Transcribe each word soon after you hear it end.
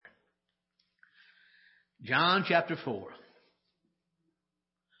John chapter 4.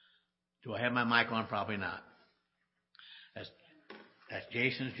 Do I have my mic on? Probably not. That's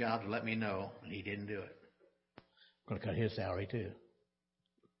Jason's job to let me know, and he didn't do it. I'm going to cut his salary too.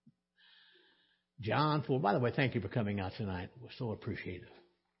 John 4. By the way, thank you for coming out tonight. We're so appreciative.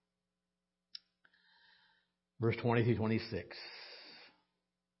 Verse 20 through 26.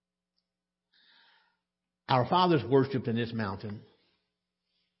 Our fathers worshipped in this mountain,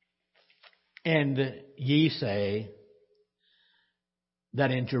 and ye say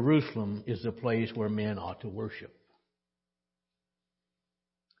that in Jerusalem is the place where men ought to worship.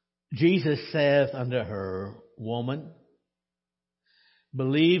 Jesus saith unto her, Woman,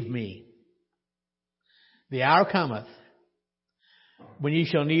 believe me, the hour cometh when ye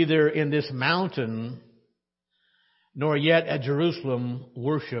shall neither in this mountain nor yet at Jerusalem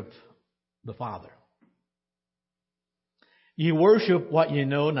worship the Father. Ye worship what ye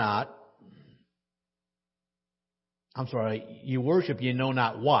know not. Ye worship ye know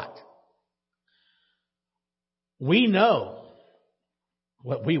not what. We know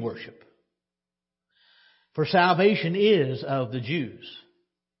what we worship. For salvation is of the Jews.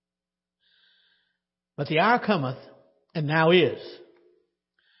 But the hour cometh, and now is,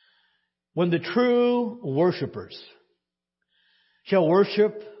 when the true worshipers shall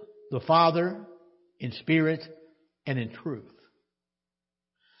worship the Father in spirit and in truth.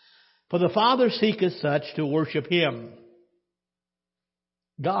 For the Father seeketh such to worship Him.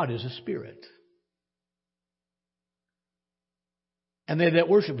 God is a spirit. And they that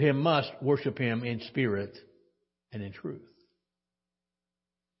worship Him must worship Him in spirit and in truth.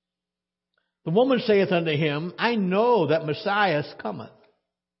 The woman saith unto Him, I know that Messiah cometh,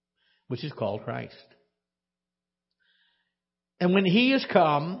 which is called Christ. And when He is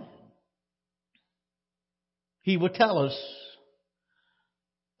come, He will tell us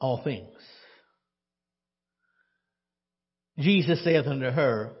all things. Jesus saith unto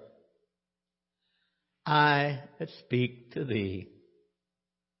her, I that speak to thee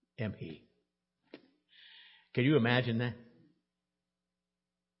am He. Can you imagine that?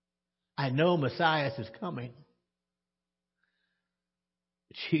 I know Messiah is coming.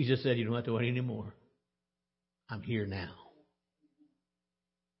 Jesus said, you don't have to wait anymore. I'm here now.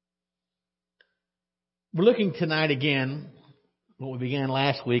 We're looking tonight again, what we began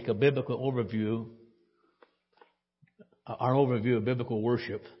last week, a biblical overview, our overview of biblical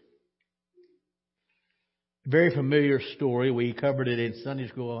worship. Very familiar story. We covered it in Sunday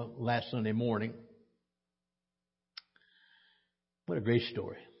school last Sunday morning. What a great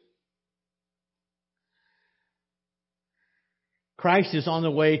story. Christ is on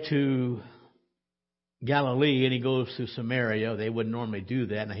the way to Galilee and He goes through Samaria. They wouldn't normally do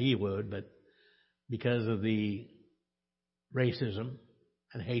that, and He would, but because of the racism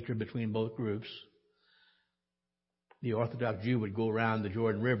and hatred between both groups, the Orthodox Jew would go around the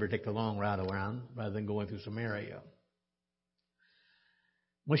Jordan River, take the long route around, rather than going through Samaria.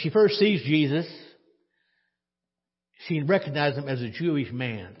 When she first sees Jesus, she recognized Him as a Jewish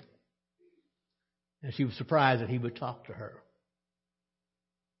man. And she was surprised that He would talk to her.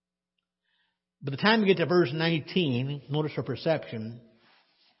 By the time we get to verse 19, notice her perception.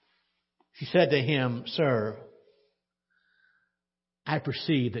 She said to Him, Sir, I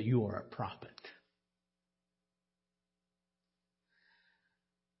perceive that you are a prophet.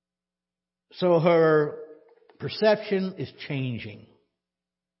 So her perception is changing.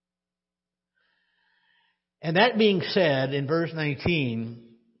 And that being said, in verse 19,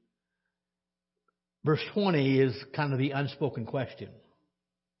 verse 20 is kind of the unspoken question.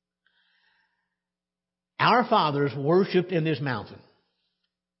 Our fathers worshipped in this mountain.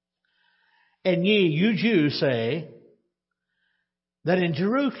 And ye, you Jews, say that in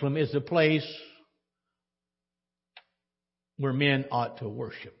Jerusalem is the place where men ought to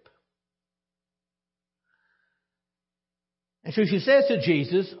worship. And so she says to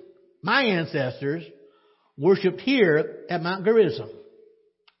Jesus, my ancestors worshipped here at Mount Gerizim.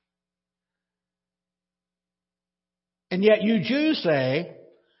 And yet you Jews say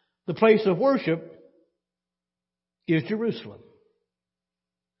the place of worship is Jerusalem.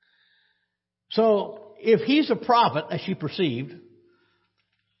 So if He's a prophet, as she perceived,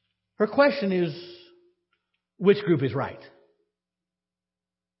 her question is, which group is right?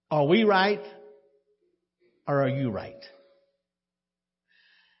 Are we right or are you right?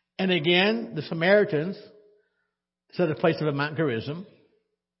 And again, the Samaritans said the place of Mount Gerizim.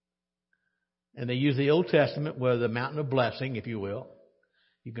 And they use the Old Testament where the mountain of blessing, if you will.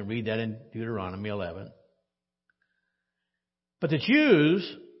 You can read that in Deuteronomy 11. But the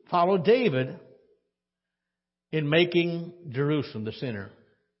Jews followed David in making Jerusalem the center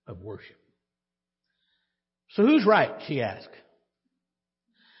of worship. So who's right? She asked.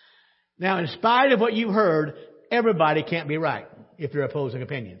 Now, in spite of what you've heard, everybody can't be right if they're opposing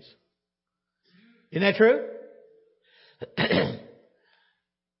opinions. Isn't that true?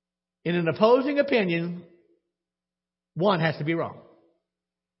 In an opposing opinion, one has to be wrong.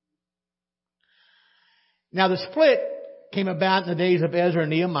 Now, the split came about in the days of Ezra and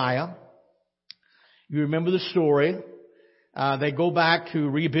Nehemiah. You remember the story. They go back to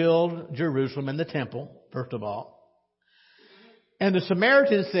rebuild Jerusalem and the temple, first of all. And the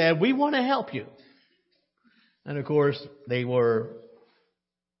Samaritans said, we want to help you. And of course, they were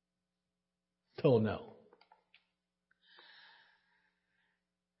told no.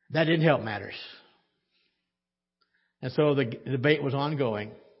 That didn't help matters. And so the debate was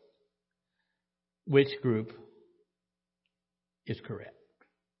ongoing. Which group is correct?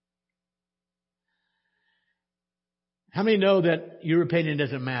 How many know that your opinion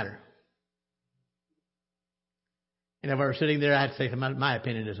doesn't matter? And if I were sitting there, I'd say my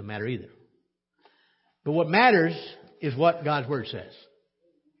opinion doesn't matter either. But what matters is what God's Word says.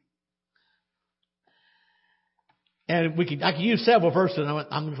 And I could use several verses, and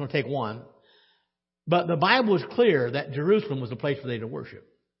I'm just going to take one. But the Bible is clear that Jerusalem was the place for they to worship.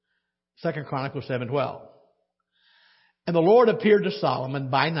 2 Chronicles 7:12. And the Lord appeared to Solomon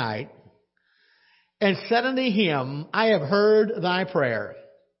by night and said unto him, I have heard thy prayer,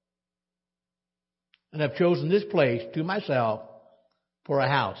 and have chosen this place to myself for a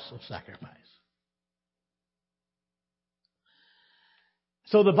house of sacrifice.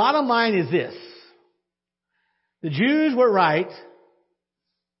 So the bottom line is this. The Jews were right.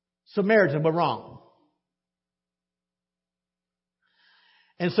 Samaritans were wrong.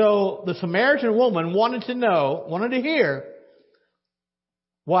 And so the Samaritan woman wanted to hear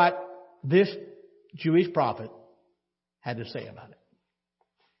what this Jewish prophet had to say about it.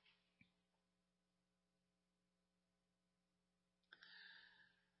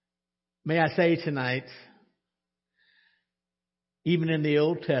 May I say tonight, even in the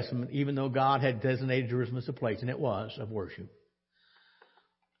Old Testament, even though God had designated Jerusalem as a place, and it was, of worship,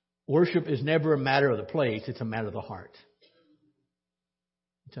 worship is never a matter of the place, it's a matter of the heart.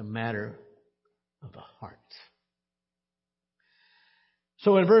 It's a matter of the heart.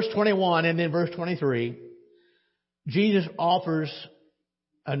 So in verse 21 and then verse 23, Jesus offers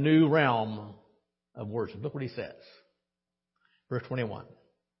a new realm of worship. Look what he says. Verse 21.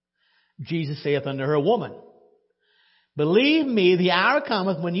 Jesus saith unto her, Woman, believe me, the hour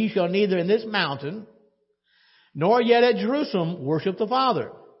cometh when ye shall neither in this mountain nor yet at Jerusalem worship the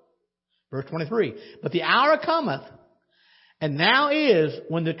Father. Verse 23. But the hour cometh, and now is,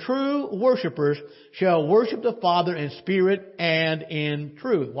 when the true worshipers shall worship the Father in spirit and in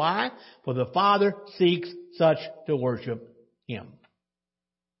truth. Why? For the Father seeks such to worship Him.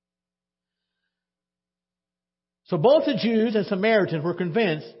 So both the Jews and Samaritans were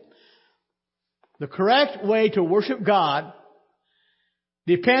convinced the correct way to worship God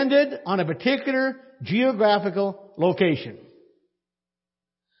depended on a particular geographical location.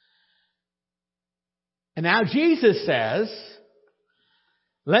 And now Jesus says,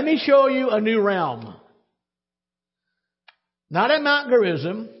 let me show you a new realm. Not at Mount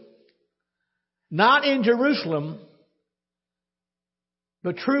Gerizim, not in Jerusalem,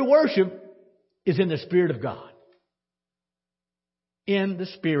 but true worship is in the Spirit of God. In the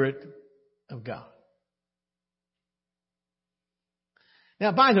Spirit of God.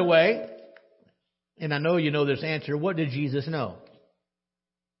 Now, by the way, and I know you know this answer, what did Jesus know?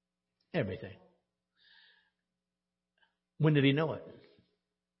 Everything. When did He know it?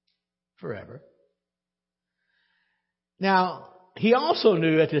 Forever. Now, He also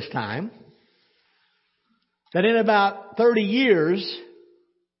knew at this time that in about 30 years,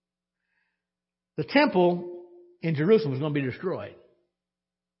 the temple in Jerusalem was going to be destroyed.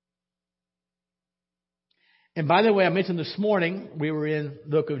 And by the way, I mentioned this morning, we were in the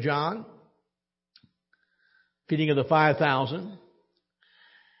book of John, feeding of the 5,000.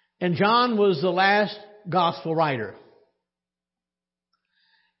 And John was the last gospel writer.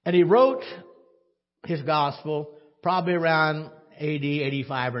 And he wrote his gospel probably around AD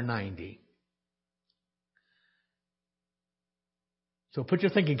 85 or 90. So put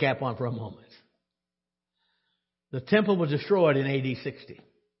your thinking cap on for a moment. The temple was destroyed in AD 60.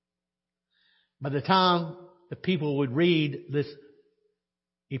 By the time the people would read this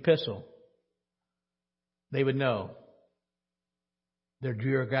epistle, they would know their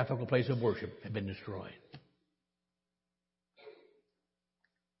geographical place of worship had been destroyed.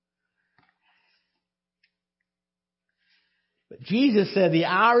 But Jesus said, the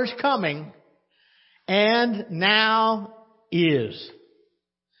hour is coming, and now is.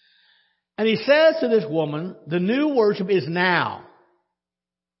 And he says to this woman, the new worship is now.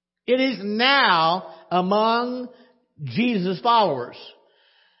 It is now among Jesus' followers.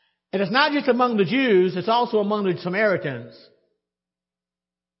 And it's not just among the Jews, it's also among the Samaritans.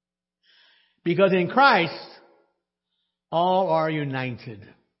 Because in Christ, all are united.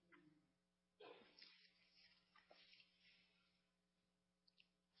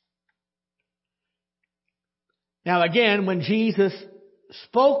 Now again, when Jesus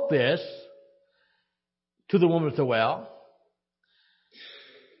spoke this to the woman at the well,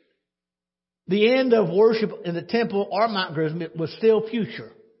 the end of worship in the temple or Mount Gerizim was still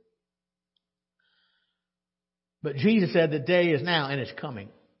future. But Jesus said the day is now and it's coming.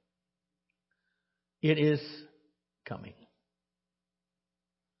 It is coming.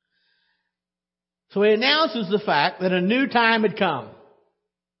 So he announces the fact that a new time had come.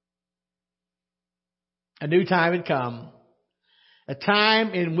 A new time had come. A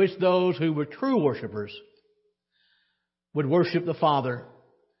time in which those who were true worshipers would worship the Father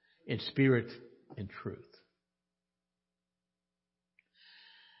in spirit and truth.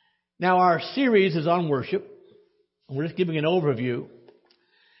 Now our series is on worship. We're just giving an overview.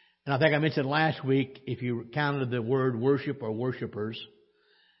 And I think I mentioned last week, if you counted the word worship or worshipers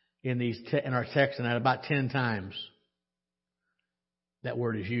in our text tonight, about 10 times that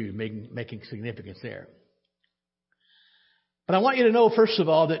word is used, making significance there. But I want you to know, first of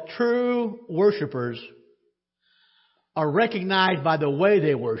all, that true worshipers are recognized by the way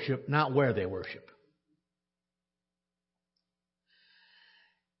they worship, not where they worship.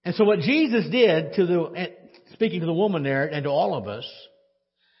 And so what Jesus did speaking to the woman there and to all of us,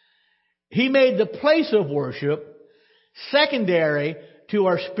 He made the place of worship secondary to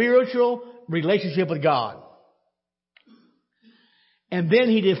our spiritual relationship with God. And then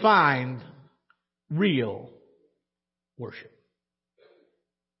He defined real worship.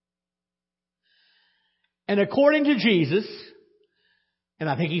 And according to Jesus, and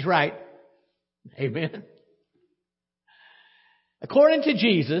I think He's right, amen. According to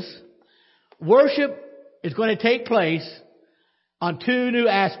Jesus, worship is going to take place on two new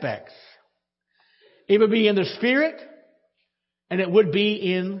aspects. It would be in the Spirit, and it would be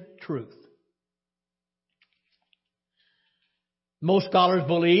in truth. Most scholars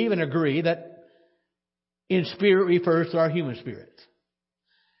believe and agree that in spirit refers to our human spirit.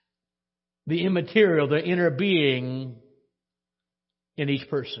 The immaterial, the inner being in each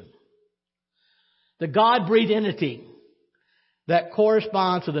person. The God-breathed entity that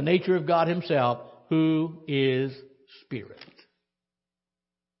corresponds to the nature of God Himself, who is Spirit.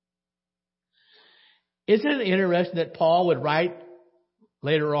 Isn't it interesting that Paul would write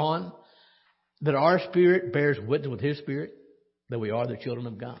later on that our spirit bears witness with His Spirit, that we are the children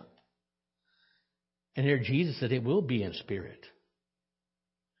of God? And here Jesus said it will be in spirit.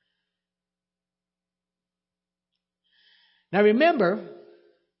 Now remember,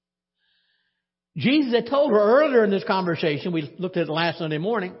 Jesus had told her earlier in this conversation, we looked at it last Sunday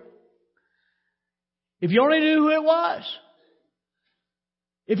morning, if you only knew who it was,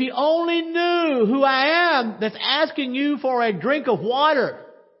 if you only knew who I am that's asking you for a drink of water,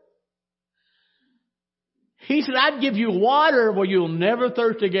 He said, I'd give you water where you'll never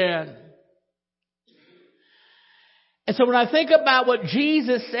thirst again. And so when I think about what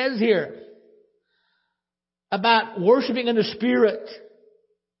Jesus says here about worshiping in the Spirit,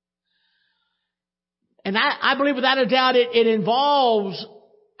 and I believe without a doubt it involves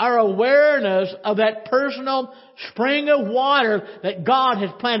our awareness of that personal spring of water that God has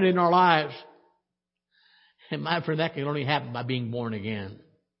planted in our lives. And my friend, that can only happen by being born again.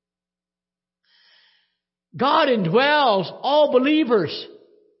 God indwells all believers.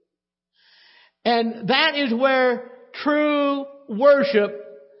 And that is where true worship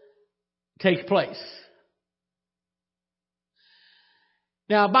takes place.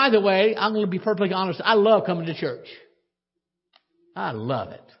 Now, by the way, I'm going to be perfectly honest. I love coming to church. I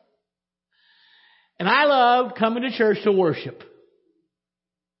love it. And I love coming to church to worship.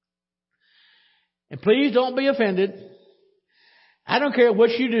 And please don't be offended. I don't care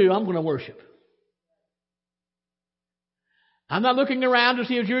what you do, I'm going to worship. I'm not looking around to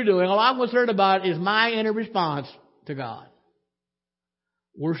see what you're doing. All I'm concerned about is my inner response to God.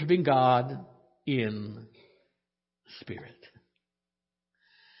 Worshiping God in spirit.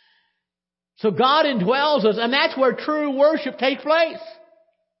 So God indwells us, and that's where true worship takes place.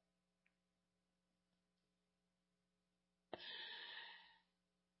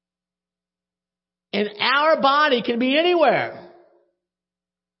 And our body can be anywhere.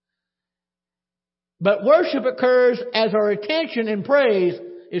 But worship occurs as our attention and praise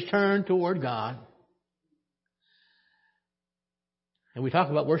is turned toward God. And we talk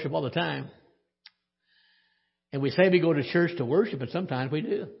about worship all the time. And we say we go to church to worship, and sometimes we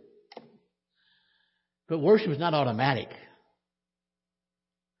do. But worship is not automatic.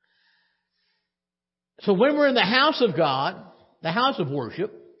 So when we're in the house of God, the house of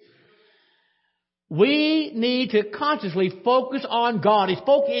worship, we need to consciously focus on God.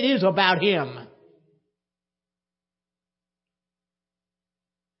 It is about Him.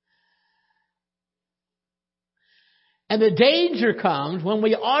 And the danger comes when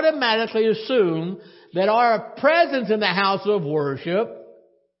we automatically assume that our presence in the house of worship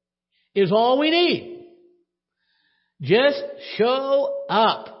is all we need. Just show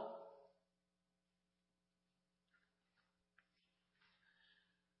up.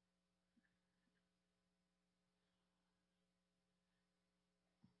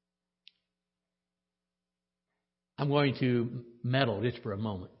 I'm going to meddle just for a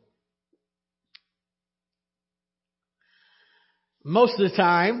moment. Most of the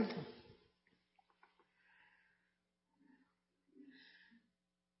time,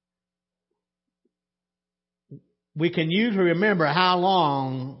 we can usually remember how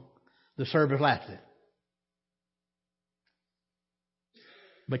long the service lasted.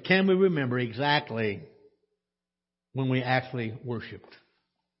 But can we remember exactly when we actually worshiped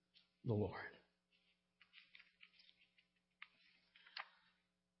the Lord?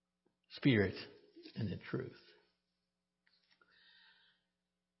 Spirit and in truth.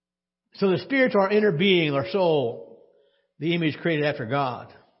 So the Spirit's our inner being, our soul, the image created after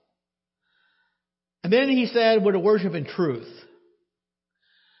God. And then he said we're to worship in truth.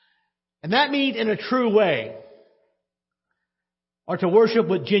 And that means in a true way. Or to worship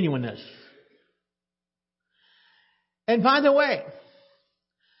with genuineness. And by the way,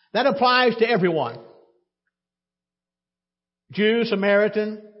 that applies to everyone. Jew,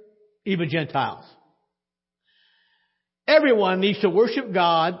 Samaritan, even Gentiles. Everyone needs to worship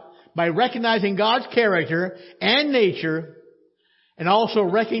God by recognizing God's character and nature, and also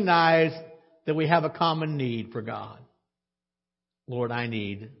recognize that we have a common need for God. Lord, I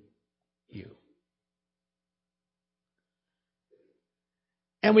need you.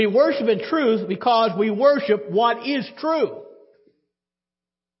 And we worship in truth because we worship what is true.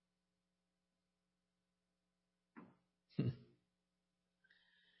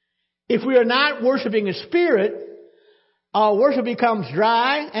 If we are not worshiping in spirit, our worship becomes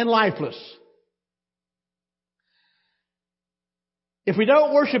dry and lifeless. If we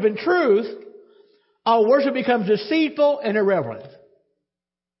don't worship in truth, our worship becomes deceitful and irreverent.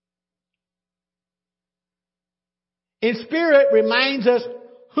 In spirit reminds us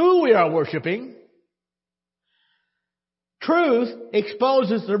who we are worshiping. Truth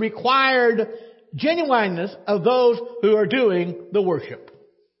exposes the required genuineness of those who are doing the worship.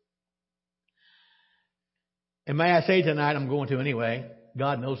 And may I say tonight, I'm going to anyway,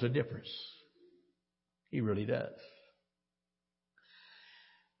 God knows the difference. He really does.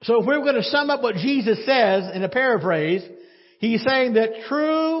 So if we're going to sum up what Jesus says in a paraphrase, he's saying that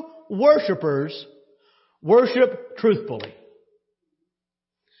true worshipers worship truthfully.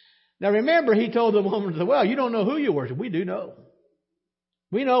 Now remember, he told the woman at the well, you don't know who you worship. We do know.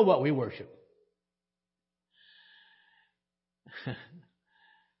 We know what we worship.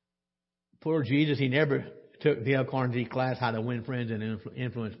 Poor Jesus, he never took Dale Carnegie's class, How to Win Friends and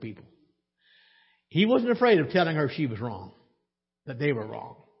Influence People. He wasn't afraid of telling her she was wrong, that they were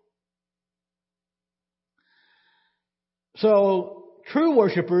wrong. So, true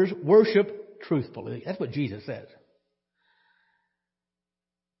worshipers worship truthfully. That's what Jesus says.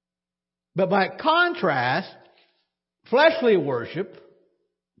 But by contrast, fleshly worship,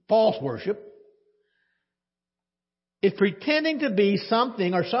 false worship, is pretending to be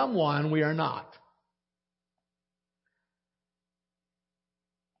something or someone we are not.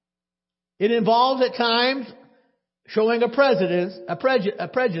 It involves at times showing a prejudice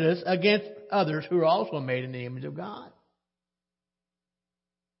against others who are also made in the image of God.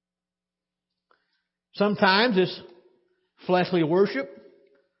 Sometimes this fleshly worship,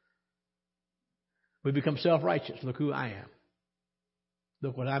 we become self-righteous. Look who I am.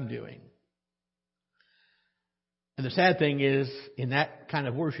 Look what I'm doing. And the sad thing is, in that kind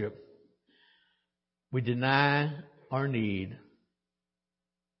of worship, we deny our need,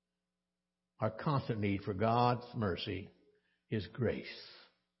 our constant need for God's mercy, His grace.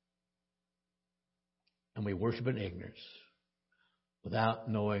 And we worship in ignorance without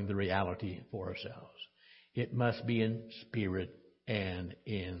knowing the reality for ourselves. It must be in spirit and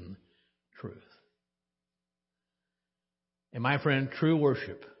in truth. And my friend, true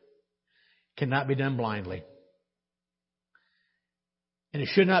worship cannot be done blindly. And it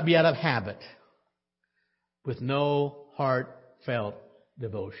should not be out of habit, with no heart heartfelt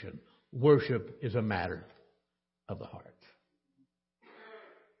devotion. Worship is a matter of the heart.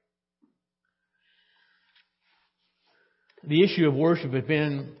 The issue of worship has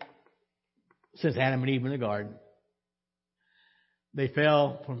been since Adam and Eve in the garden. They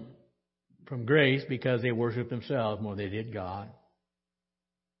fell from grace because they worshiped themselves more than they did God.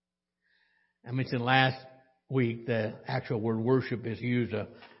 I mentioned last week the actual word worship is used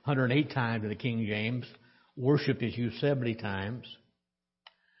 108 times in the King James. Worship is used 70 times.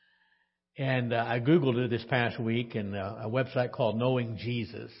 And I Googled it this past week in a website called Knowing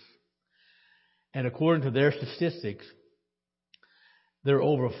Jesus. And according to their statistics, there are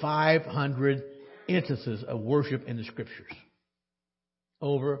over 500 instances of worship in the Scriptures.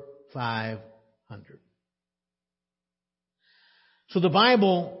 Over 500. So the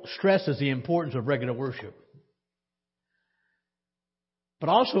Bible stresses the importance of regular worship. But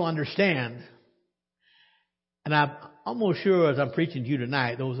also understand, and I'm almost sure as I'm preaching to you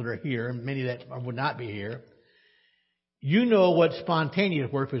tonight, those that are here, and many that would not be here, you know what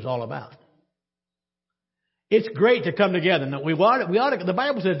spontaneous worship is all about. It's great to come together. Now, we ought to, the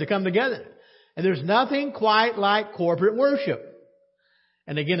Bible says to come together. And there's nothing quite like corporate worship.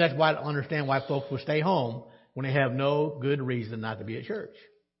 And again, that's why I don't understand why folks will stay home when they have no good reason not to be at church.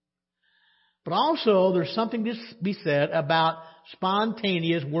 But also, there's something to be said about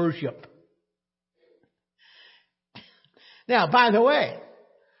spontaneous worship. Now, by the way,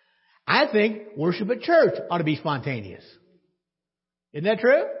 I think worship at church ought to be spontaneous. Isn't that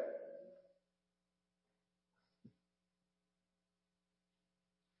true?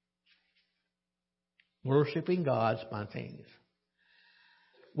 Worshiping God spontaneous.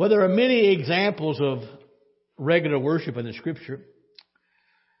 Well, there are many examples of regular worship in the Scripture.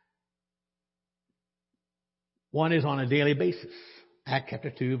 One is on a daily basis. Acts chapter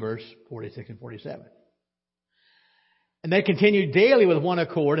 2, verse 46 and 47. And they continued daily with one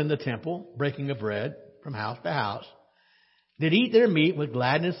accord in the temple, breaking of bread from house to house. Did eat their meat with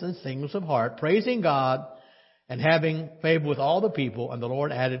gladness and singleness of heart, praising God and having favor with all the people. And the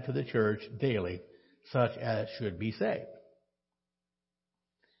Lord added to the church daily such as should be saved.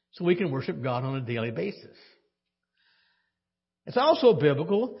 So we can worship God on a daily basis. It's also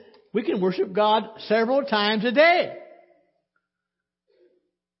biblical. We can worship God several times a day.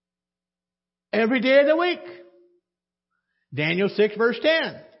 Every day of the week. Daniel 6 verse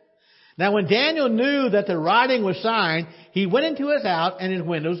 10. Now when Daniel knew that the writing was signed, he went into his house, and his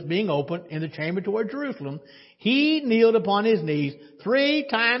windows being open in the chamber toward Jerusalem, he kneeled upon his knees 3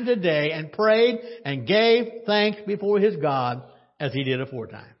 times a day and prayed and gave thanks before his God as he did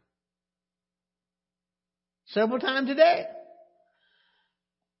aforetime. Several times a day.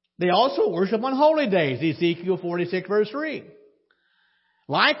 They also worship on holy days, Ezekiel 46 verse 3.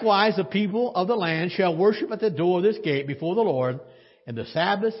 Likewise, the people of the land shall worship at the door of this gate before the Lord in the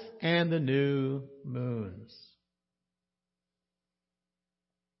Sabbaths and the new moons.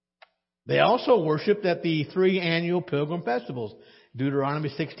 They also worshiped at the 3 annual pilgrim festivals, Deuteronomy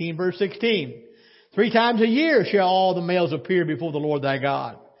 16 verse 16. 3 times a year shall all the males appear before the Lord thy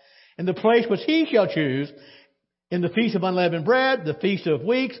God, in the place which he shall choose, in the feast of unleavened bread, the feast of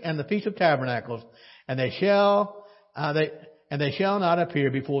weeks, and the feast of tabernacles, and they shall not appear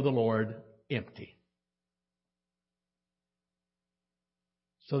before the Lord empty.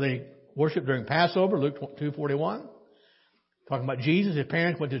 So they worship during Passover, Luke 2:41. Talking about Jesus, his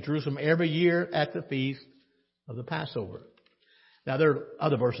parents went to Jerusalem every year at the feast of the Passover. Now there are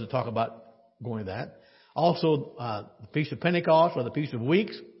other verses that talk about going to that. Also, the Feast of Pentecost or the Feast of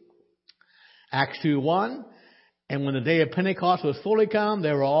Weeks, Acts 2:1. And when the day of Pentecost was fully come,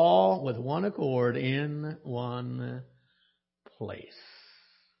 they were all with one accord in one place.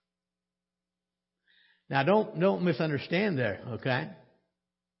 Now don't misunderstand there, okay?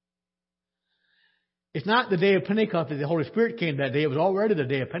 It's not the day of Pentecost that the Holy Spirit came that day. It was already the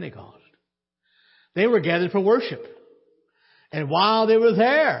day of Pentecost. They were gathered for worship. And while they were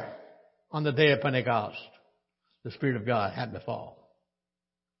there on the day of Pentecost, the Spirit of God happened to fall.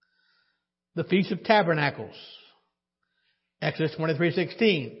 The Feast of Tabernacles, Exodus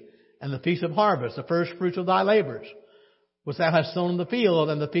 23:16, and the Feast of Harvest, the first fruits of thy labors, which thou hast sown in the field,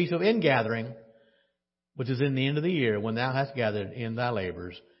 and the Feast of Ingathering, which is in the end of the year, when thou hast gathered in thy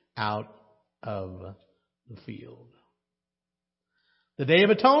labors out of the field. The Day of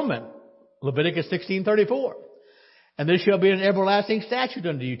Atonement, Leviticus 16:34. And this shall be an everlasting statute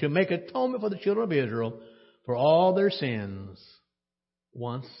unto you, to make atonement for the children of Israel for all their sins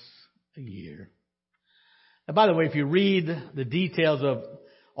once a year. Now, by the way, if you read the details of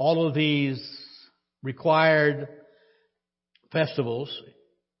all of these required festivals,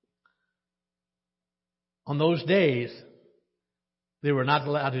 on those days, They were not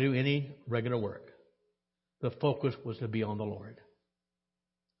allowed to do any regular work. The focus was to be on the Lord.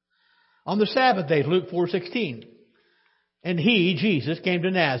 On the Sabbath day, Luke 4:16, and he, Jesus, came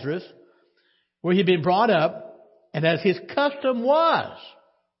to Nazareth, where he had been brought up, and as his custom was,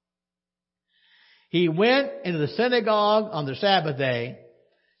 he went into the synagogue on the Sabbath day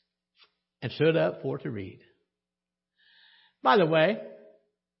and stood up for to read. By the way,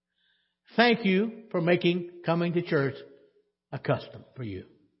 thank you for making coming to church a custom for you.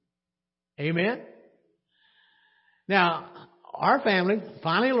 Amen? Now, our family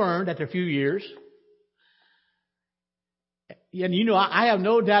finally learned after a few years, and you know, I have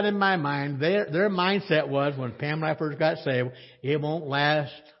no doubt in my mind, their mindset was when Pam and I first got saved, it won't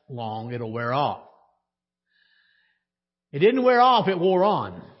last long, it'll wear off. It didn't wear off, it wore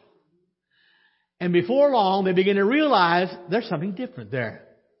on. And before long, they began to realize there's something different there.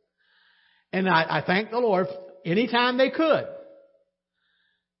 And I thank the Lord, anytime they could.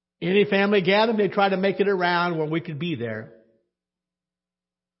 Any family gathering, they tried to make it around where we could be there.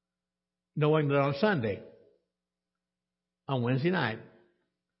 Knowing that on Sunday, on Wednesday night,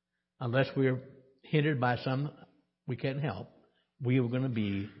 unless we were hindered by some we can't help, we were going to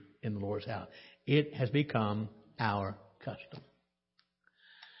be in the Lord's house. It has become our custom.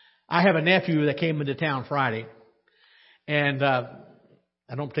 I have a nephew that came into town Friday, and I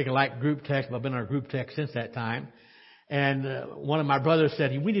don't particularly like group text, but I've been on a group text since that time. And one of my brothers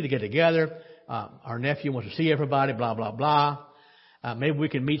said, we need to get together. Our nephew wants to see everybody, blah, blah, blah. Maybe we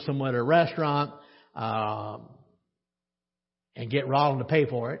can meet someone at a restaurant and get Rollin to pay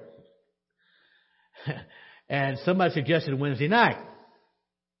for it. And somebody suggested Wednesday night.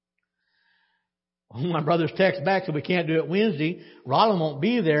 My brother's text back said we can't do it Wednesday. Rollin won't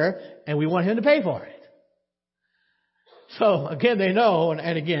be there, and we want him to pay for it. So again, they know,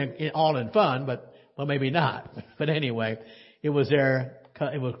 and again, all in fun, but well, maybe not. But anyway, it was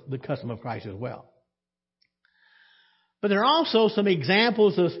the custom of Christ as well. But there are also some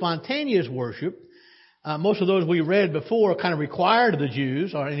examples of spontaneous worship. Most of those we read before are kind of required of the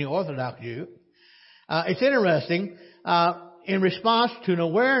Jews or any Orthodox Jew. It's interesting. In response to an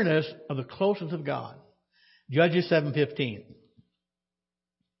awareness of the closeness of God. Judges 7:15.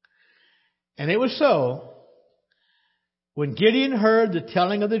 And it was so, when Gideon heard the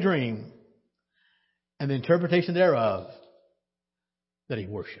telling of the dream and the interpretation thereof, that he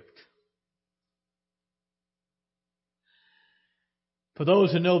worshipped. For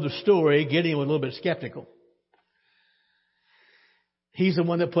those who know the story, Gideon was a little bit skeptical. He's the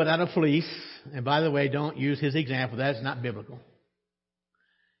one that put out a fleece. And by the way, don't use his example. That's not biblical.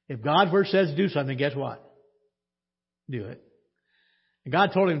 If God's word says do something, guess what? Do it. And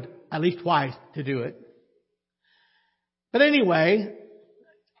God told him at least twice to do it. But anyway,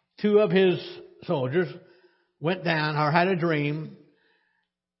 two of his soldiers went down or had a dream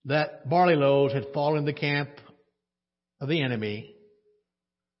that barley loaves had fallen in the camp of the enemy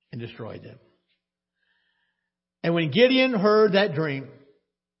and destroyed them. And when Gideon heard that dream,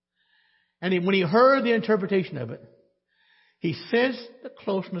 and when he heard the interpretation of it, he sensed the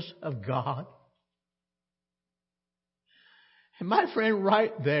closeness of God. And my friend,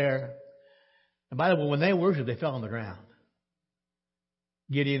 right there, and by the way, when they worshiped, they fell on the ground.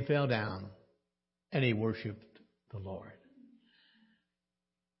 Gideon fell down, and he worshiped the Lord.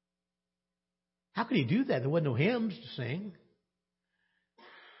 How could he do that? There wasn't no hymns to sing.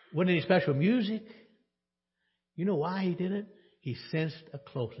 Wasn't any special music. You know why he did it? He sensed a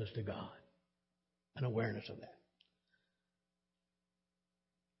closeness to God, an awareness of that.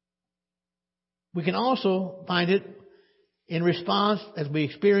 We can also find it in response as we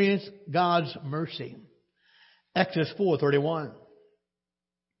experience God's mercy. Exodus 4:31.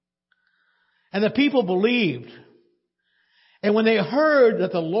 And the people believed. And when they heard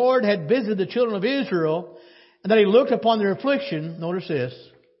that the Lord had visited the children of Israel and that he looked upon their affliction, notice this,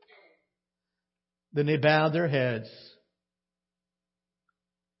 then they bowed their heads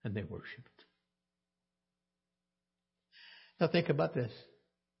and they worshiped. Now think about this.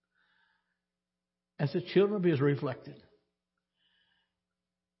 As the children of Israel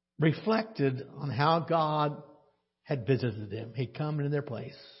reflected on how God had visited them. He'd come into their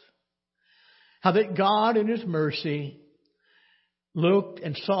place. How that God in His mercy looked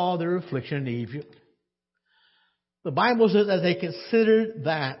and saw their affliction in Egypt. The Bible says as they considered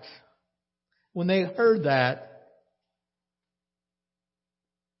that, when they heard that,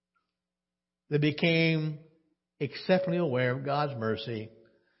 they became exceptionally aware of God's mercy,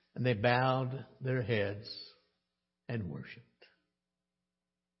 and they bowed their heads and worshiped.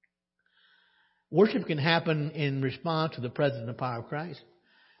 Worship can happen in response to the presence and power of Christ.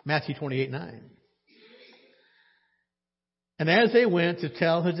 Matthew 28:9. And as they went to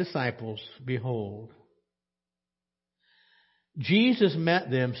tell his disciples, behold, Jesus met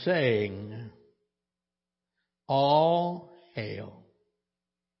them, saying, all hail.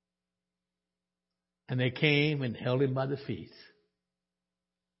 And they came and held him by the feet,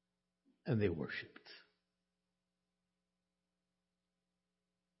 and they worshiped.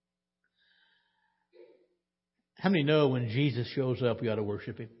 How many know when Jesus shows up, we ought to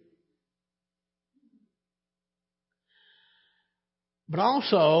worship him? But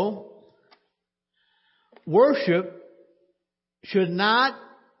also, worship should not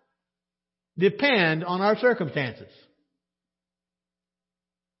depend on our circumstances.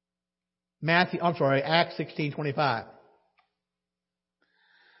 Acts 16:25.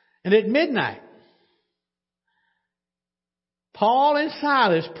 And at midnight, Paul and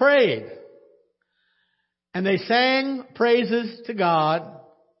Silas prayed, and they sang praises to God,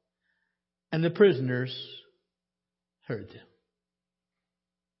 and the prisoners heard them.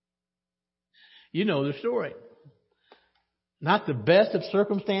 You know the story. Not the best of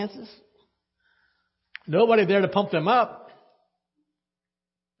circumstances. Nobody there to pump them up.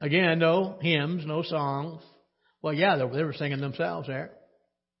 Again, no hymns, no songs. Well, yeah, they were singing themselves there.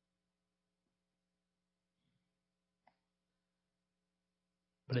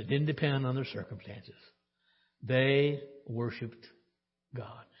 But it didn't depend on their circumstances. They worshiped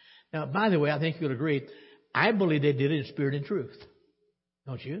God. Now, by the way, I think you'll agree, I believe they did it in spirit and truth.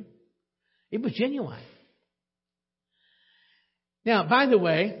 Don't you? It was genuine. Now, by the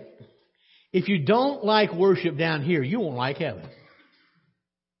way, if you don't like worship down here, you won't like heaven.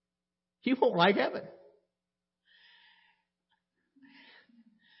 You won't like heaven.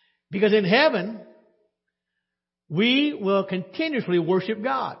 Because in heaven, we will continuously worship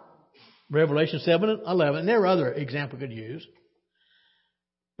God. Revelation 7:11, and there are other examples we could use.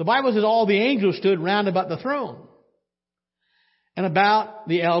 The Bible says all the angels stood round about the throne and about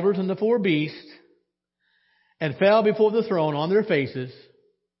the elders and the four beasts, and fell before the throne on their faces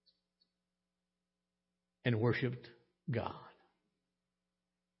and worshiped God.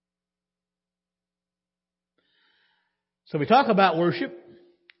 So we talk about worship.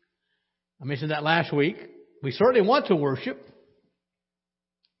 I mentioned that last week. We certainly want to worship.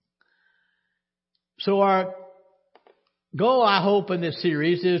 So our goal, I hope, in this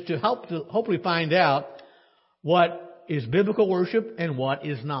series is to hopefully find out what is biblical worship and what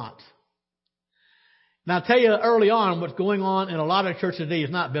is not. Now, I'll tell you early on, what's going on in a lot of churches today is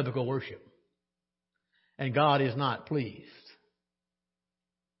not biblical worship. And God is not pleased.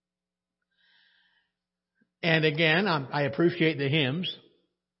 And again, I appreciate the hymns.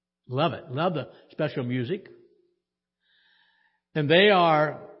 Love it. Love the special music. And they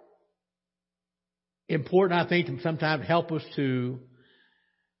are important, I think, to sometimes help us to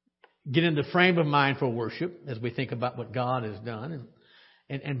get in the frame of mind for worship as we think about what God has done.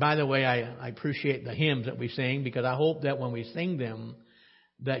 And by the way, I appreciate the hymns that we sing, because I hope that when we sing them,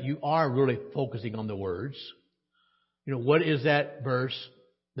 that you are really focusing on the words. You know, what is that verse,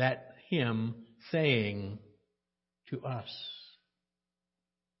 that hymn saying to us?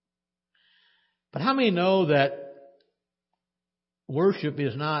 But how many know that worship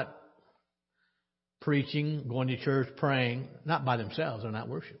is not preaching, going to church, praying? Not by themselves, they're not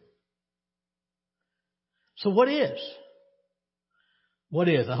worship. So what is? What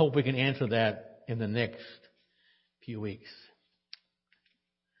is? I hope we can answer that in the next few weeks.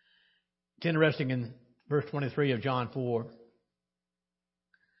 It's interesting in verse 23 of John 4.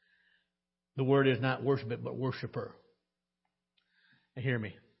 The word is not worship it, but worshiper. And hear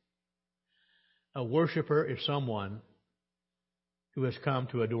me. A worshiper is someone who has come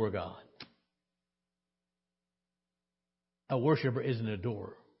to adore God. A worshiper is an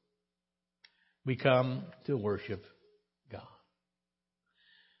adorer. We come to worship God.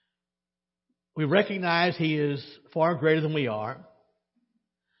 We recognize He is far greater than we are.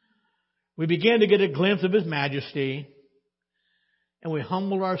 We begin to get a glimpse of His majesty, and we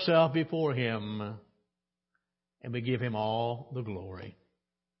humble ourselves before Him, and we give Him all the glory.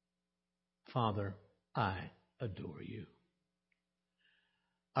 Father, I adore You.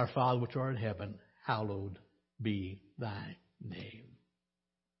 Our Father which art in heaven, hallowed be Thy name.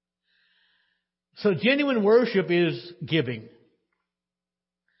 So genuine worship is giving.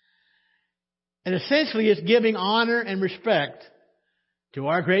 And essentially it's giving honor and respect to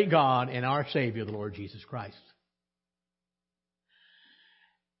our great God and our Savior, the Lord Jesus Christ.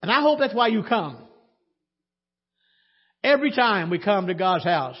 And I hope that's why you come. Every time we come to God's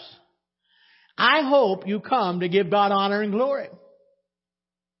house, I hope you come to give God honor and glory.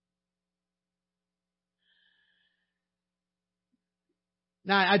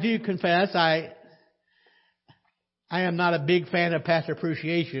 Now, I do confess, I I am not a big fan of pastor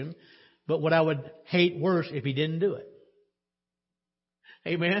appreciation, but what I would hate worse if he didn't do it.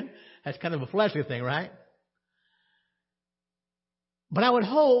 Amen? That's kind of a fleshly thing, right? But I would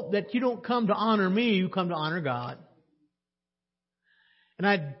hope that you don't come to honor me, you come to honor God. And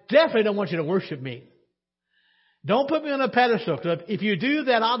I definitely don't want you to worship me. Don't put me on a pedestal. If you do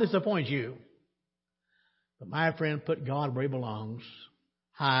that, I'll disappoint you. But my friend, put God where he belongs,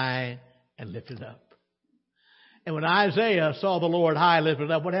 high and lifted up. And when Isaiah saw the Lord high and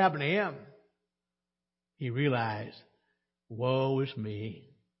lifted up, what happened to him? He realized, woe is me.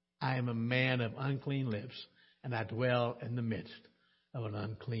 I am a man of unclean lips, and I dwell in the midst of an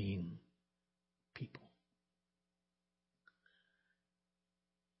unclean people.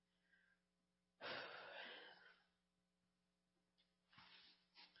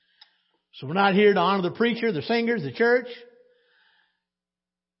 So we're not here to honor the preacher, the singers, the church.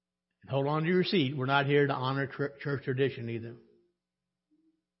 And hold on to your seat. We're not here to honor church tradition either.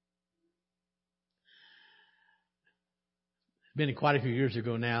 It's been quite a few years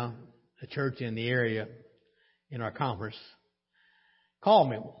ago now, a church in the area in our conference called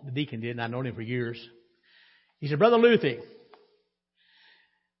me. The deacon did, and I've known him for years. He said, Brother Luthi,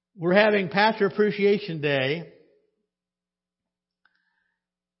 we're having Pastor Appreciation Day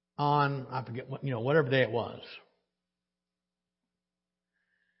on, I forget what, whatever day it was.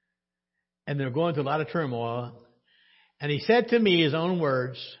 And they're going through a lot of turmoil. And he said to me, his own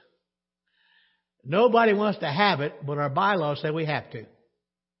words, nobody wants to have it, but our bylaws say we have to.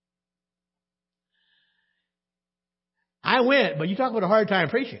 I went, but you talk about a hard time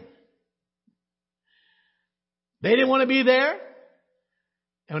preaching. They didn't want to be there.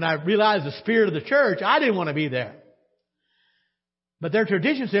 And when I realized the spirit of the church, I didn't want to be there. But their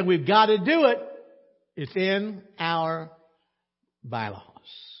tradition said we've got to do it. It's in our bylaws.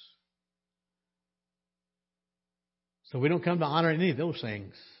 So we don't come to honor any of those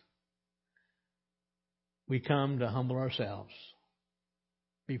things. We come to humble ourselves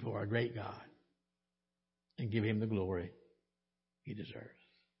before our great God and give him the glory he deserves.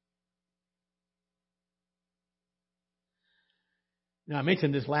 Now, I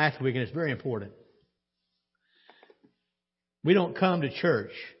mentioned this last week, and it's very important. We don't come to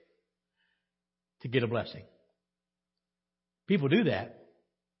church to get a blessing. People do that.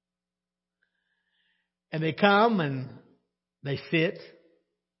 And they come and they sit.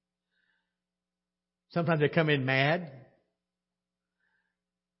 Sometimes they come in mad.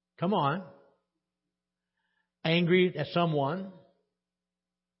 Come on. Angry at someone.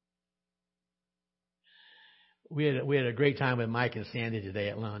 We had a great time with Mike and Sandy today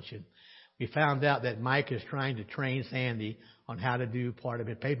at lunch. And we found out that Mike is trying to train Sandy on how to do part of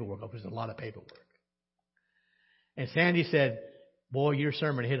his paperwork. There's a lot of paperwork. And Sandy said, boy, your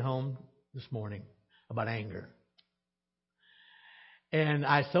sermon hit home this morning about anger. And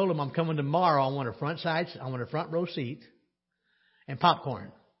I told him I'm coming tomorrow. I want a front row seat and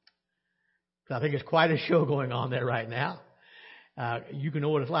popcorn. So I think it's quite a show going on there right now. You can know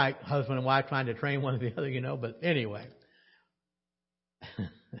what it's like, husband and wife trying to train one or the other, but anyway.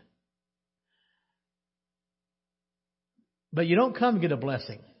 But you don't come to get a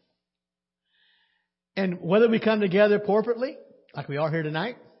blessing. And whether we come together corporately, like we are here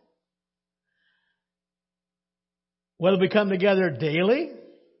tonight, whether we come together daily,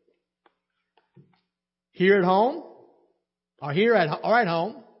 here at home, or at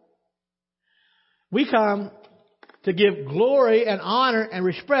home, we come to give glory and honor and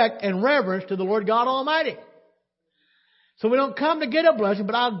respect and reverence to the Lord God Almighty. So we don't come to get a blessing,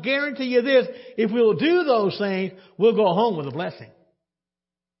 but I'll guarantee you this, if we'll do those things, we'll go home with a blessing.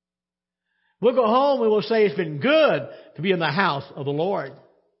 We'll go home and we'll say it's been good to be in the house of the Lord.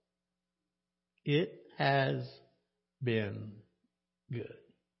 It has been good.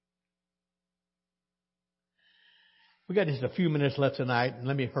 We got just a few minutes left tonight, and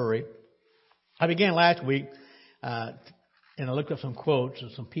let me hurry. I began last week, and I looked up some quotes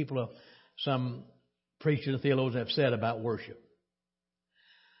of some preachers and theologians have said about worship.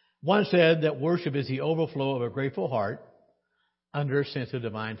 One said that worship is the overflow of a grateful heart under a sense of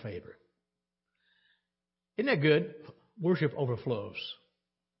divine favor. Isn't that good? Worship overflows.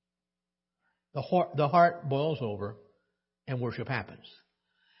 The heart boils over and worship happens.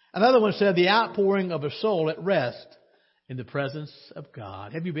 Another one said the outpouring of a soul at rest in the presence of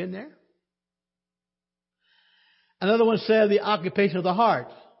God. Have you been there? Another one said the occupation of the heart,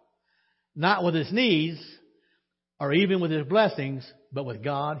 not with his needs or even with his blessings, but with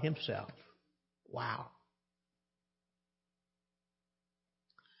God himself. Wow.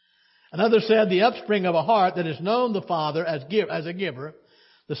 Another said the upspring of a heart that has known the Father as a giver,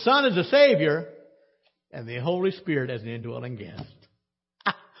 the Son as a Savior, and the Holy Spirit as an indwelling guest.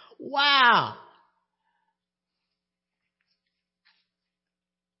 Wow!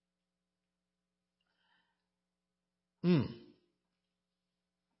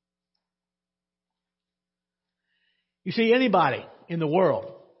 You see, anybody in the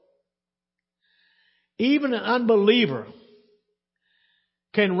world, even an unbeliever,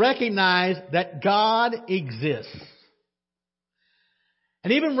 can recognize that God exists.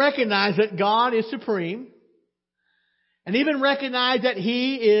 And even recognize that God is supreme. And even recognize that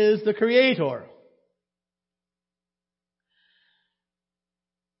He is the Creator.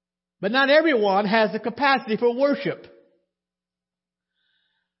 But not everyone has the capacity for worship.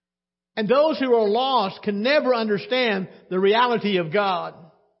 And those who are lost can never understand the reality of God.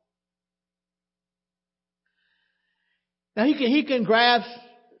 Now he can grasp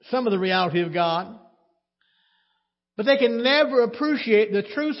some of the reality of God, but they can never appreciate the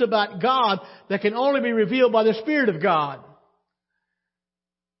truths about God that can only be revealed by the Spirit of God.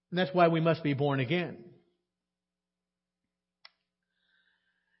 And that's why we must be born again.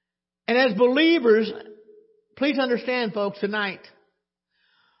 And as believers, please understand, folks, tonight,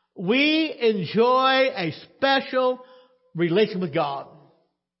 we enjoy a special relation with God.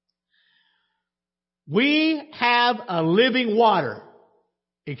 We have a living water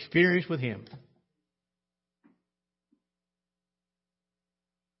experience with Him.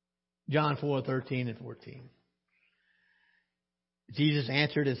 John 4:13 and 14. Jesus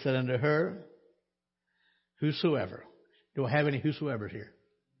answered and said unto her, whosoever, do I have any whosoevers here?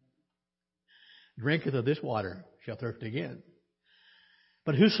 Drinketh of this water shall thirst again.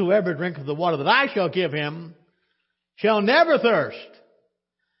 But whosoever drinketh the water that I shall give him shall never thirst.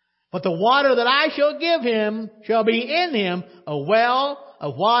 But the water that I shall give him shall be in him a well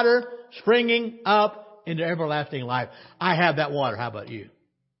of water springing up into everlasting life. I have that water. How about you?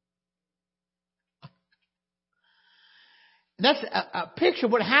 That's a picture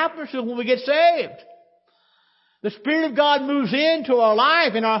of what happens when we get saved. The Spirit of God moves into our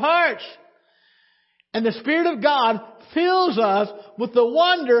life, in our hearts. And the Spirit of God fills us with the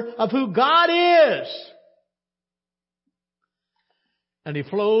wonder of who God is. And He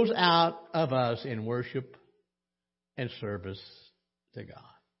flows out of us in worship and service to God.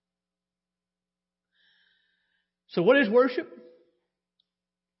 So what is worship?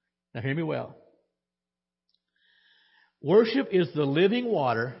 Now hear me well. Worship is the living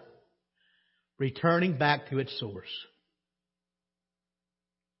water returning back to its source.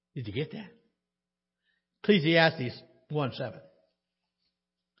 Did you get that? Ecclesiastes 1:7.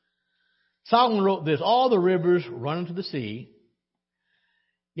 Solomon wrote this, all the rivers run into the sea,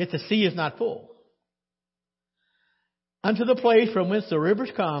 yet the sea is not full. Unto the place from whence the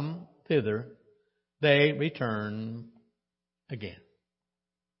rivers come thither, they return again.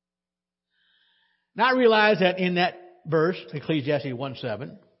 Now I realize that in that verse, Ecclesiastes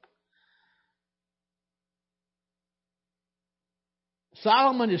 1:7,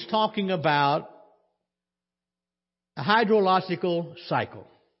 Solomon is talking about a hydrological cycle.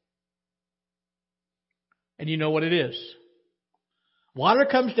 And you know what it is. Water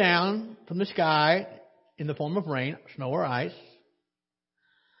comes down from the sky in the form of rain, snow or ice.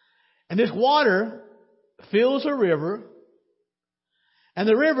 And this water fills a river, and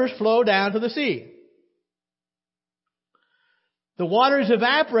the rivers flow down to the sea. The water is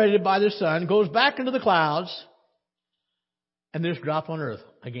evaporated by the sun, goes back into the clouds, and then it's dropped on earth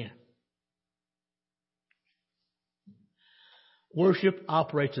again. Worship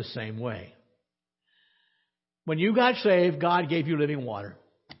operates the same way. When you got saved, God gave you living water.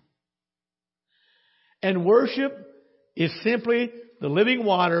 And worship is simply the living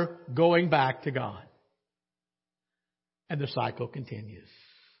water going back to God. And the cycle continues.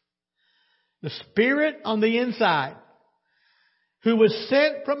 The Spirit on the inside, who was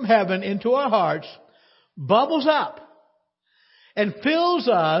sent from heaven into our hearts, bubbles up and fills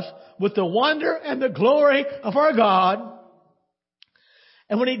us with the wonder and the glory of our God.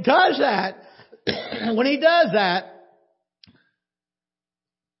 And when He does that,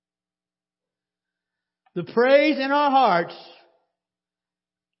 the praise in our hearts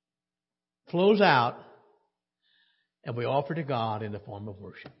flows out, and we offer to God in the form of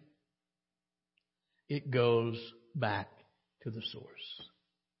worship. It goes back to the source.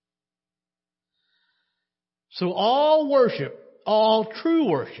 So all worship, all true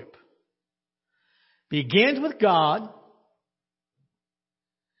worship, begins with God.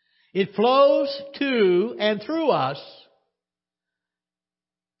 It flows to and through us,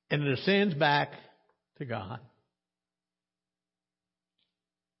 and it ascends back to God.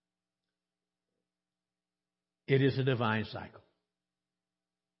 It is a divine cycle.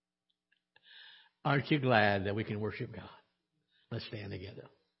 Aren't you glad that we can worship God? Let's stand together.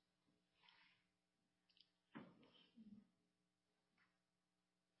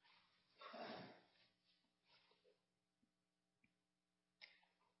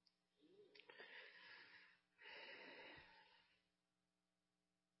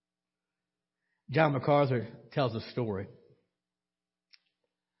 John MacArthur tells a story.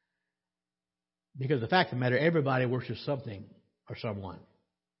 Because the fact of the matter, everybody worships something or someone.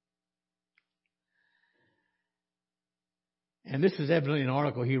 And this is evidently an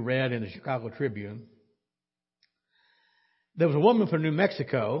article he read in the Chicago Tribune. There was a woman from New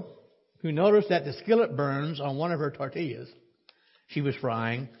Mexico who noticed that the skillet burns on one of her tortillas she was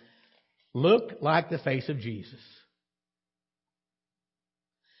frying looked like the face of Jesus.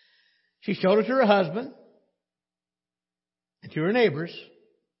 She showed it to her husband and to her neighbors,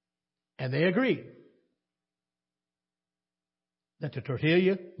 and they agreed that the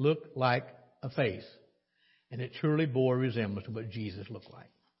tortilla looked like a face, and it truly bore resemblance to what Jesus looked like.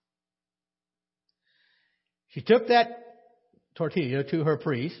 She took that tortilla to her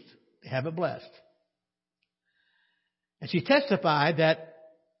priest to have it blessed. And she testified that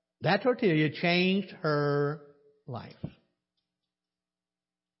that tortilla changed her life.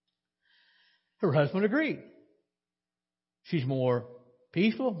 Her husband agreed. She's more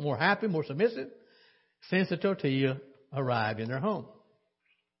peaceful, more happy, more submissive since the tortilla arrived in their home.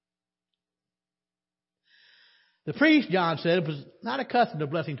 The priest, John said, was not accustomed to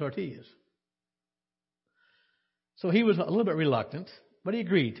blessing tortillas. So he was a little bit reluctant, but he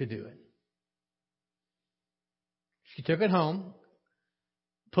agreed to do it. She took it home,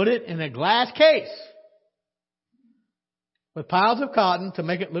 put it in a glass case with piles of cotton to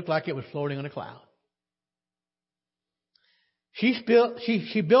make it look like it was floating on a cloud. She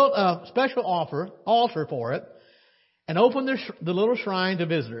built a special altar for it and opened the little shrine to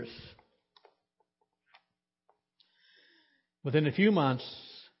visitors. Within a few months,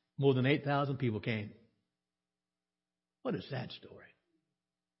 more than 8,000 people came. What a sad story.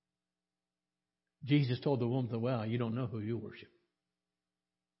 Jesus told the woman at the well, you don't know who you worship.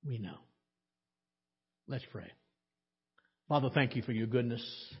 We know. Let's pray. Father, thank you for your goodness.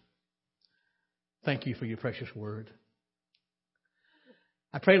 Thank you for your precious word.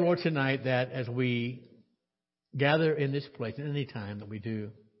 I pray, Lord, tonight that as we gather in this place, at any time that we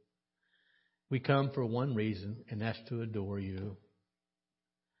do, we come for one reason, and that's to adore you.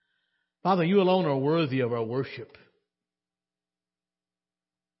 Father, you alone are worthy of our worship.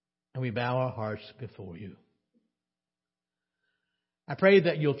 And we bow our hearts before you. I pray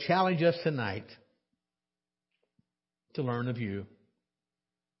that you'll challenge us tonight to learn of you.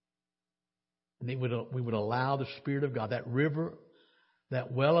 And we would allow the Spirit of God, that river,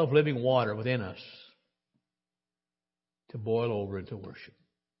 that well of living water within us, to boil over into worship.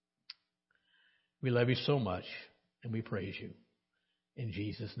 We love you so much, and we praise you. In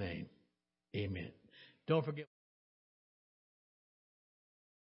Jesus' name, amen. Don't forget.